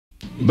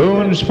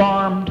Boone's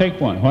Farm, take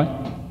one. What?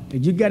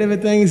 You got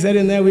everything set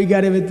in there, we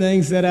got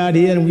everything set out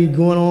here, and we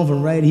going on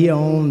from right here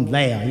on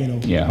there, you know.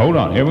 Yeah, hold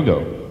on, here we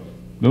go.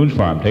 Boone's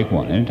Farm, take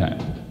one, anytime.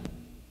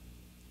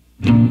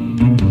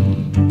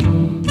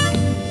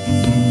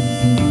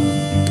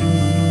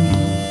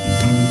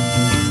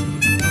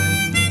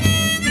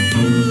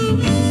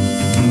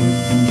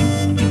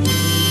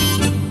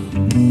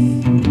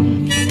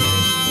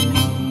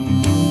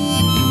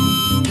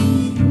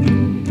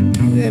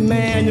 Hey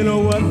man, you know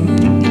what?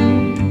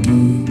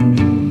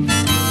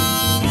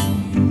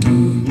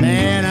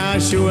 Man, I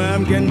sure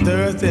am getting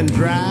thirsty and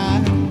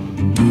dry.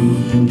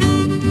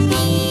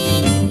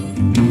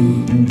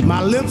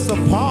 My lips are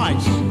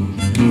parched.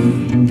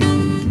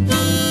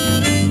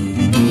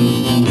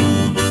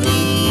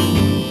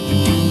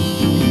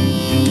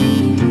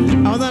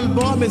 I done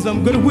bought me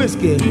some good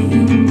whiskey,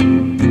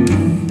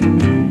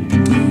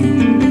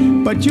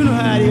 but you know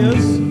how it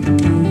is.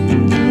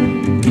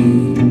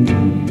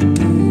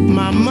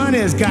 My money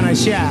is kind of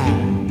shy.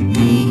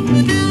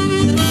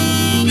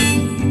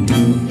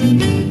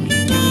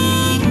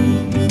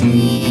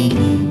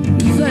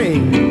 Say,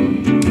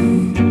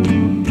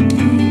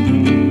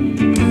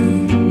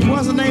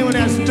 what's the name of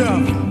that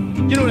stuff?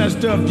 You know that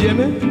stuff,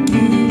 Jimmy?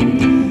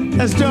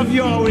 That stuff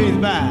you always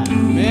buy.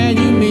 Man,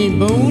 you mean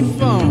Boone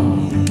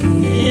Farm.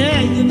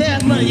 Yeah,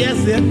 that's right.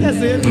 Yes,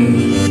 that's it.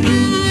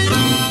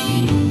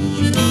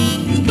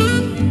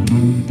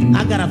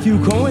 I got a few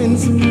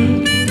coins.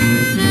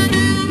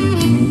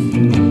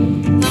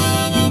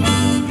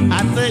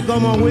 I think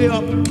on my way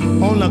up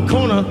on the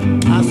corner,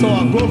 I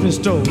saw a grocery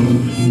store.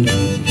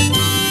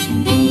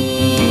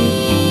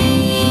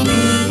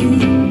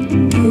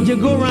 Would you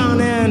go around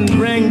there and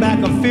bring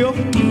back a fifth?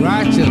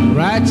 Righteous,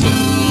 righteous.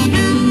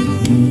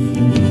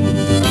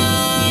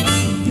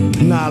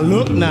 Now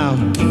look now,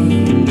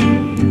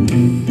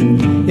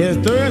 as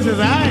thirsty as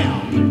I am,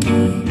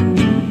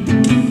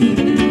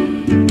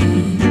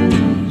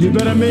 you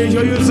better make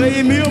sure you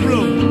save me a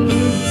blow.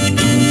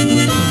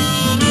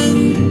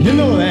 You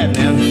know that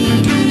now.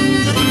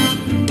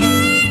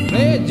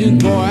 Play it, Juke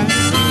Boy.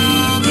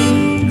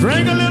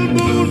 Drink a little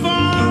Boone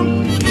Farm.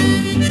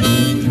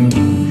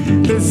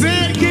 They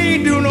say it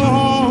can't do no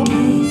harm.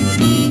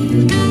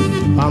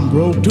 I'm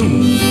broke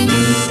too.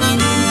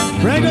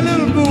 Drink a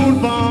little Boone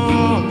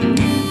Farm.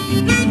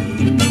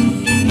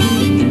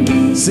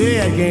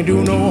 Say I can't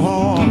do no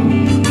harm.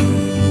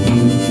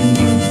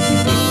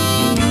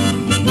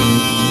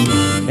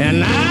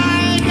 And I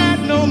ain't got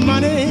no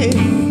money.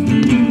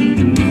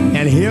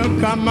 And here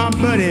come my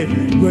buddy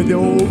with the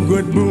old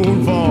good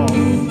Boone Farm.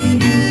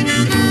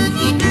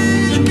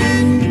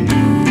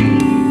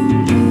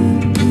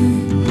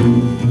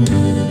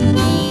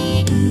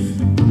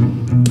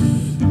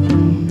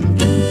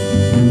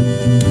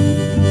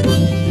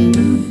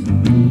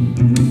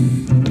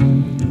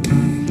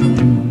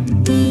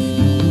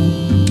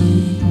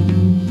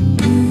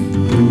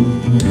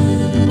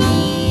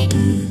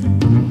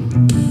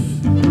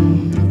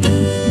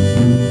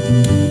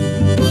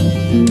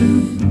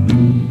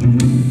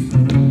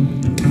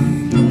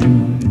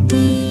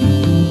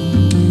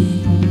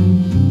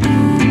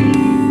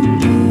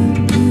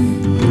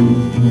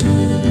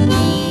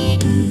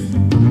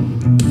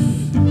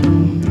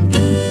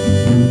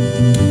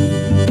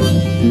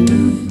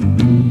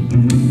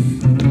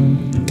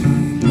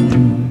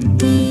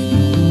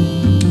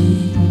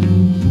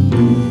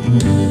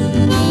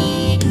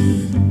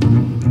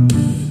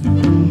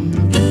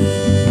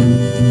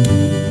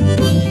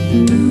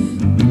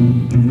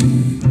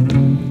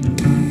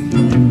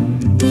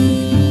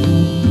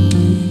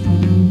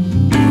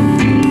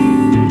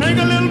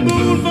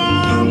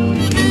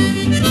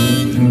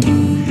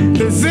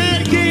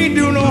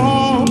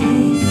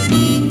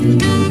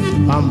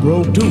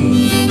 Broke too.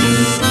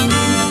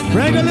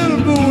 Drink a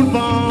little Boone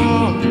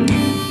Farm.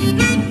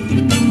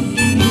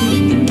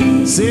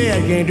 Say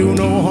I can't do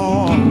no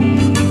harm.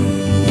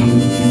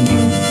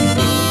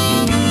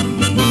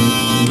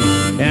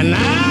 And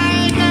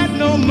I ain't got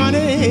no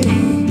money.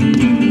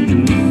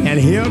 And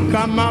here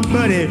come my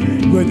buddy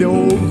with the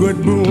old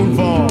good Boone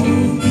Farm.